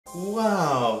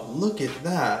Wow, look at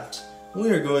that! We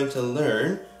are going to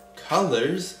learn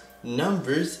colors,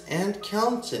 numbers, and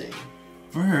counting.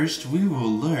 First, we will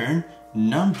learn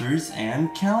numbers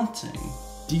and counting.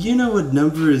 Do you know what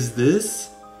number is this?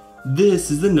 This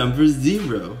is the number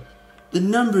 0. The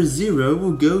number 0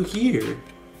 will go here.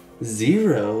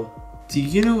 0. Do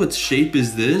you know what shape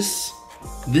is this?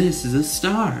 This is a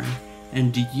star.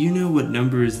 And do you know what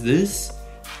number is this?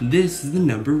 This is the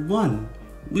number 1.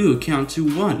 We will count to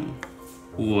 1.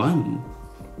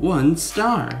 1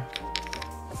 star.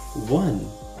 1.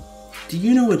 Do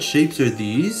you know what shapes are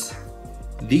these?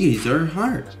 These are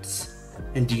hearts.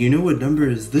 And do you know what number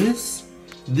is this?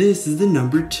 This is the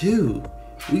number 2.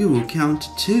 We will count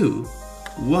 2.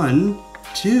 1,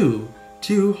 2.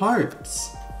 2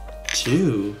 hearts.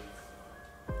 2.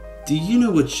 Do you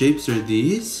know what shapes are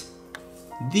these?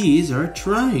 These are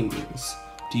triangles.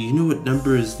 Do you know what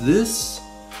number is this?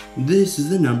 This is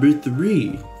the number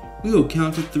 3. We will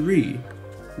count to 3.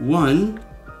 1,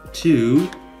 2,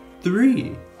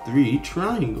 3. 3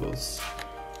 triangles.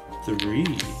 3.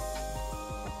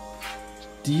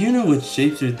 Do you know what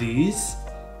shapes are these?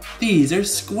 These are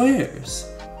squares.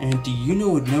 And do you know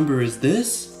what number is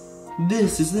this?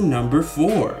 This is the number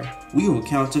 4. We will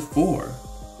count to 4.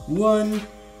 1,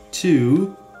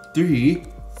 2, 3,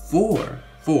 4.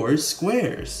 4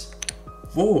 squares.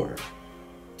 4.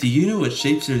 Do you know what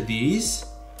shapes are these?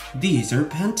 These are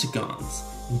pentagons.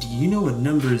 And do you know what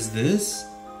number is this?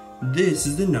 This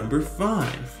is the number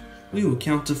 5. We will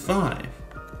count to 5.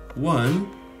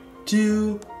 1,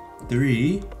 2,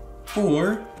 3,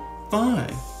 4,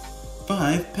 5.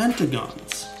 5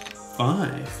 pentagons.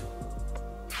 5.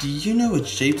 Do you know what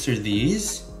shapes are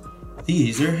these?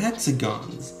 These are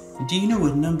hexagons. And do you know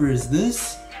what number is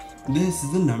this? This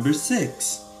is the number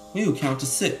 6. We will count to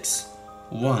 6.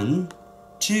 1,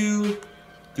 2,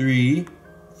 3,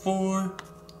 4,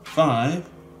 5,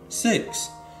 6.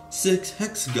 6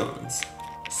 hexagons.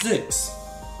 6.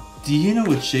 Do you know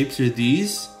what shapes are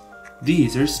these?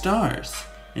 These are stars.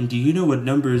 And do you know what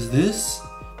number is this?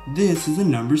 This is the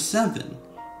number 7.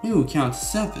 We will count to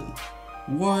 7.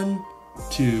 1,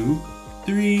 2,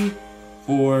 3,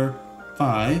 4,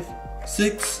 5,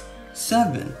 6,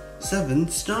 7. 7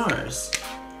 stars.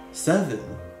 7.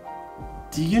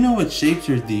 Do you know what shapes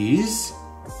are these?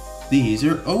 These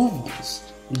are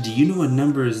ovals. Do you know what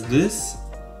number is this?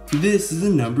 This is the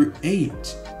number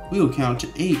 8. We will count to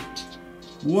 8.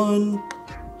 1,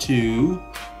 2,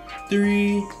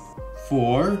 3,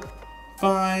 4,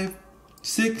 5,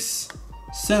 6,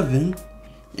 7,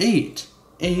 8.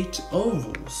 8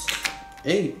 ovals.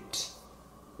 8.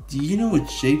 Do you know what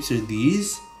shapes are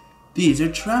these? These are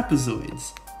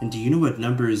trapezoids. And do you know what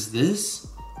number is this?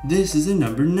 This is a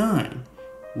number 9.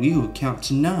 We will count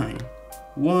to 9.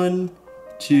 1,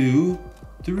 2,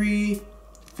 3,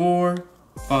 4,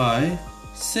 5,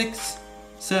 6,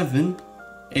 7,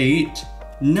 8,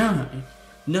 9.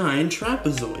 9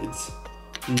 trapezoids.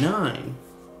 9.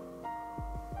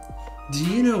 Do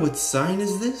you know what sign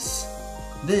is this?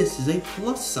 This is a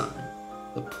plus sign.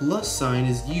 The plus sign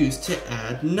is used to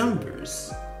add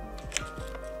numbers.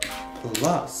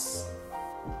 Plus.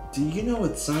 Do you know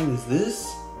what sign is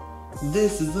this?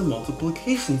 This is the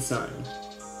multiplication sign.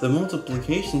 The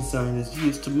multiplication sign is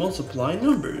used to multiply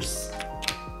numbers.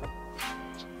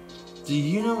 Do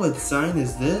you know what sign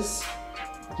is this?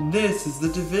 This is the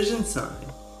division sign.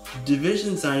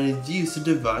 Division sign is used to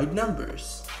divide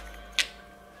numbers.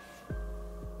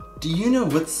 Do you know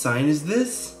what sign is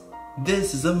this?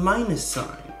 This is a minus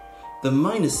sign. The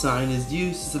minus sign is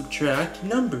used to subtract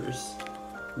numbers.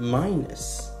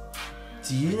 Minus.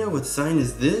 Do you know what sign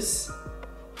is this?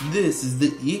 This is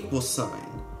the equal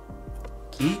sign.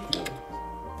 Equal.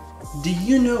 Do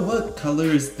you know what color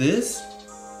is this?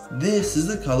 This is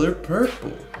the color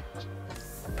purple.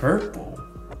 Purple.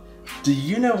 Do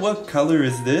you know what color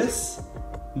is this?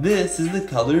 This is the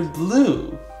color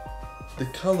blue. The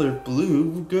color blue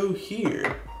will go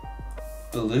here.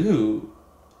 Blue.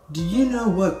 Do you know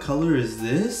what color is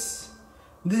this?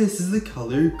 This is the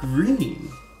color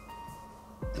green.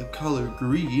 The color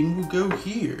green will go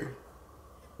here.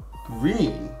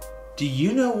 Green. Do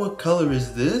you know what color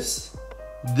is this?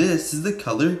 This is the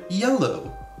color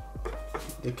yellow.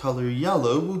 The color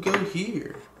yellow will go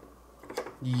here.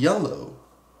 Yellow.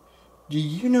 Do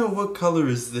you know what color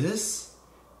is this?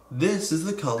 This is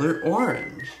the color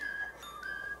orange.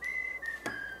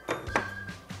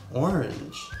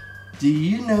 Orange. Do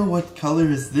you know what color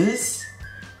is this?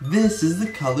 This is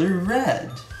the color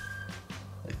red.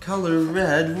 The color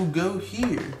red will go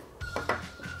here.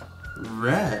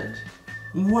 Red.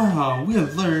 Wow, we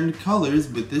have learned colors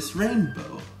with this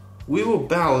rainbow. We will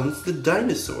balance the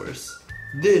dinosaurs.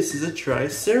 This is a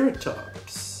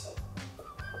triceratops.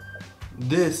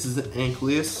 This is an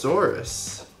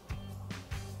ankylosaurus.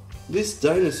 This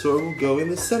dinosaur will go in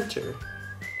the center.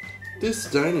 This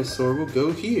dinosaur will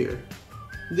go here.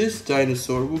 This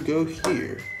dinosaur will go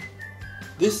here.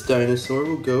 This dinosaur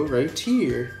will go right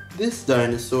here. This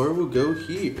dinosaur will go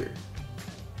here.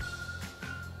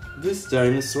 This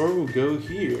dinosaur will go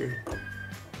here.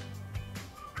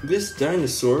 This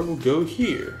dinosaur will go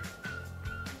here.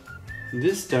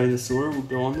 This dinosaur will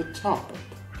go on the top.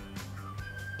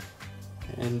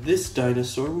 And this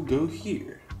dinosaur will go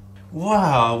here.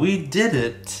 Wow, we did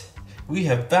it! We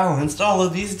have balanced all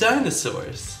of these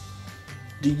dinosaurs.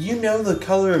 Do you know the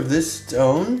color of this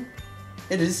stone?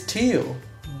 It is teal.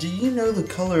 Do you know the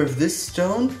color of this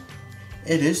stone?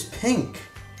 It is pink.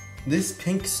 This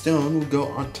pink stone will go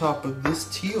on top of this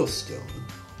teal stone.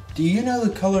 Do you know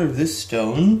the color of this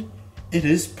stone? It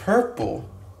is purple.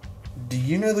 Do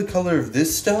you know the color of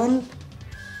this stone?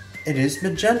 It is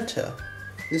magenta.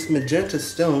 This magenta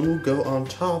stone will go on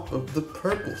top of the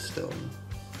purple stone.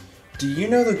 Do you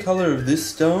know the color of this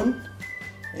stone?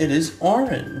 It is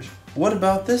orange. What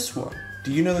about this one?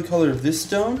 Do you know the color of this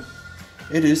stone?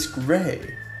 It is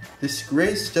gray. This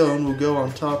gray stone will go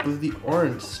on top of the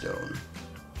orange stone.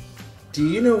 Do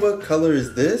you know what color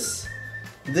is this?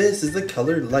 This is the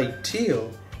color light teal.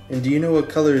 And do you know what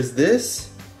color is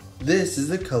this? This is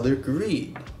the color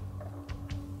green.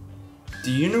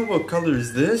 Do you know what color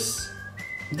is this?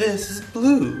 This is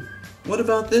blue. What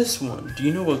about this one? Do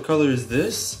you know what color is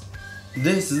this?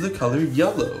 This is the color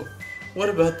yellow. What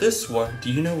about this one?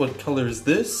 Do you know what color is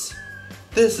this?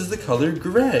 This is the color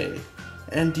gray.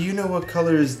 And do you know what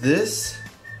color is this?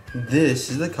 This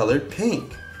is the color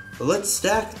pink. Let's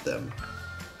stack them.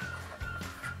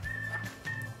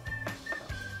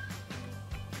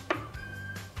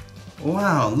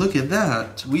 Wow, look at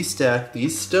that! We stacked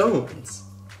these stones.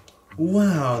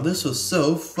 Wow, this was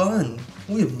so fun!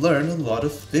 We've learned a lot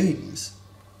of things.